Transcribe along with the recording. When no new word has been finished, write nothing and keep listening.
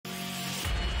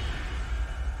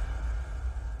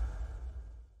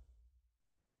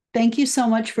Thank you so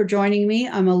much for joining me.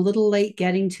 I'm a little late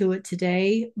getting to it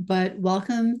today, but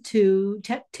welcome to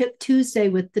Tech Tip Tuesday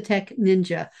with the Tech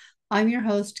Ninja. I'm your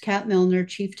host, Kat Milner,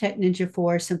 Chief Tech Ninja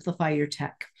for Simplify Your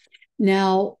Tech.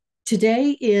 Now,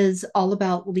 today is all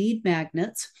about lead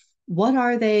magnets. What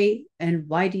are they and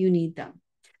why do you need them?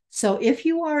 So, if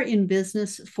you are in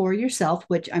business for yourself,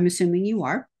 which I'm assuming you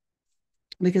are,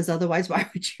 because otherwise, why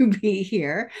would you be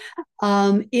here?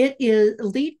 It is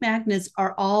lead magnets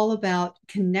are all about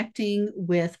connecting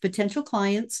with potential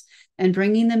clients and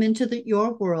bringing them into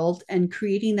your world and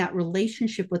creating that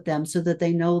relationship with them so that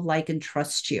they know, like, and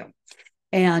trust you.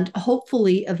 And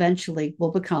hopefully, eventually,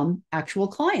 will become actual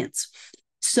clients.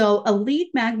 So, a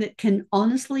lead magnet can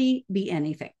honestly be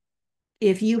anything.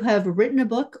 If you have written a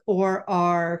book or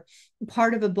are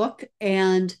part of a book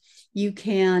and you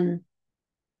can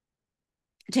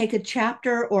take a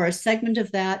chapter or a segment of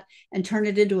that and turn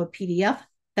it into a PDF,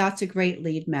 that's a great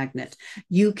lead magnet.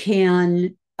 You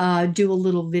can do a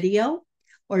little video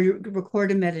or record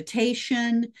a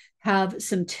meditation, have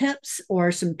some tips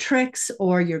or some tricks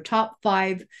or your top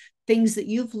 5 things that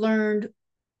you've learned,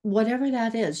 whatever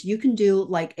that is. You can do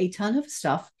like a ton of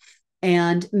stuff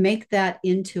and make that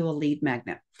into a lead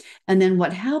magnet. And then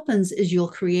what happens is you'll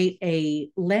create a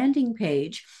landing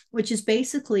page, which is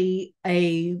basically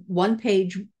a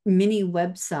one-page mini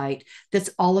website that's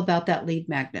all about that lead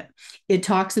magnet. It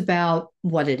talks about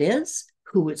what it is,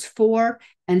 who it's for,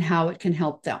 and how it can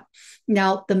help them.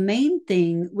 Now, the main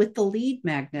thing with the lead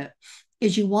magnet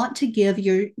is you want to give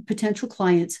your potential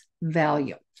clients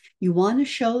value. You want to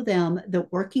show them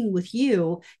that working with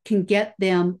you can get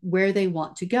them where they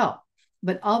want to go.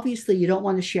 But obviously, you don't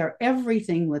want to share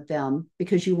everything with them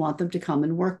because you want them to come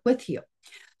and work with you.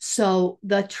 So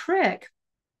the trick,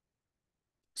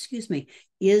 excuse me,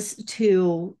 is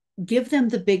to give them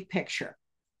the big picture.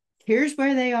 Here's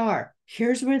where they are.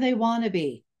 Here's where they want to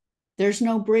be. There's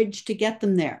no bridge to get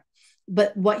them there.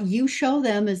 But what you show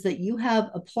them is that you have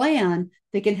a plan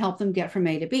that can help them get from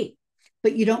A to B.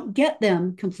 But you don't get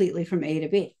them completely from A to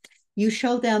B. You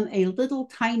show them a little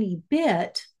tiny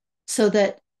bit so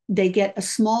that they get a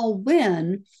small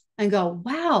win and go,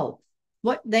 wow,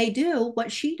 what they do, what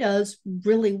she does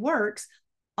really works.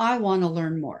 I want to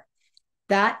learn more.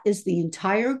 That is the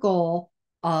entire goal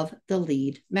of the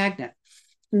lead magnet.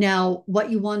 Now,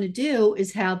 what you want to do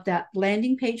is have that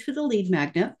landing page for the lead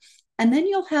magnet, and then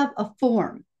you'll have a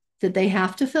form that they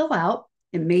have to fill out.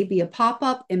 It may be a pop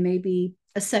up, it may be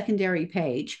a secondary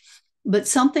page, but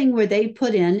something where they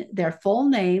put in their full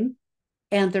name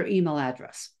and their email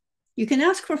address. You can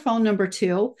ask for phone number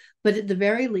too, but at the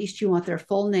very least, you want their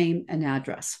full name and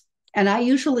address. And I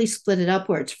usually split it up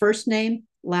where it's first name,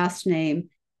 last name,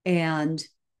 and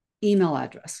email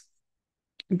address.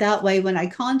 That way, when I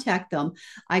contact them,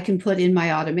 I can put in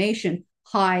my automation,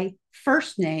 hi,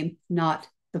 first name, not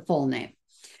the full name.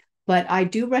 But I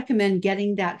do recommend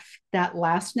getting that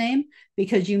last name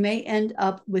because you may end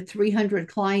up with 300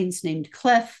 clients named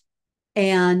Cliff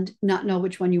and not know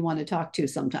which one you want to talk to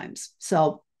sometimes.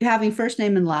 So having first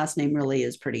name and last name really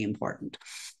is pretty important.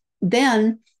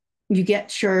 Then you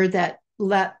get sure that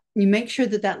you make sure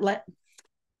that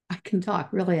I can talk,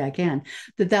 really, I can,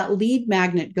 that lead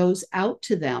magnet goes out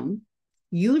to them.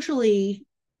 Usually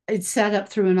it's set up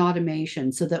through an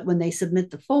automation so that when they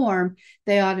submit the form,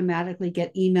 they automatically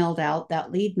get emailed out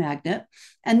that lead magnet.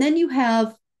 And then you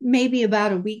have maybe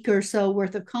about a week or so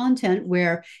worth of content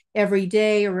where every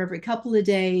day or every couple of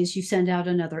days you send out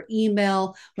another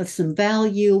email with some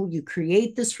value, you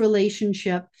create this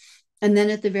relationship, and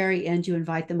then at the very end, you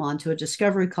invite them onto a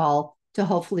discovery call to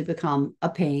hopefully become a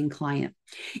paying client.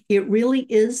 It really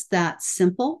is that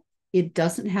simple. It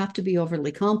doesn't have to be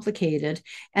overly complicated.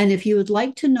 And if you would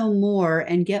like to know more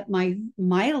and get my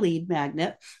lead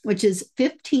magnet, which is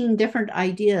 15 different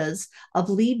ideas of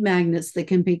lead magnets that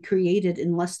can be created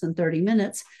in less than 30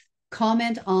 minutes,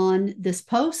 comment on this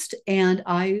post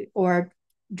or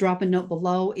drop a note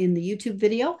below in the YouTube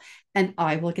video, and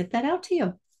I will get that out to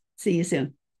you. See you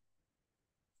soon.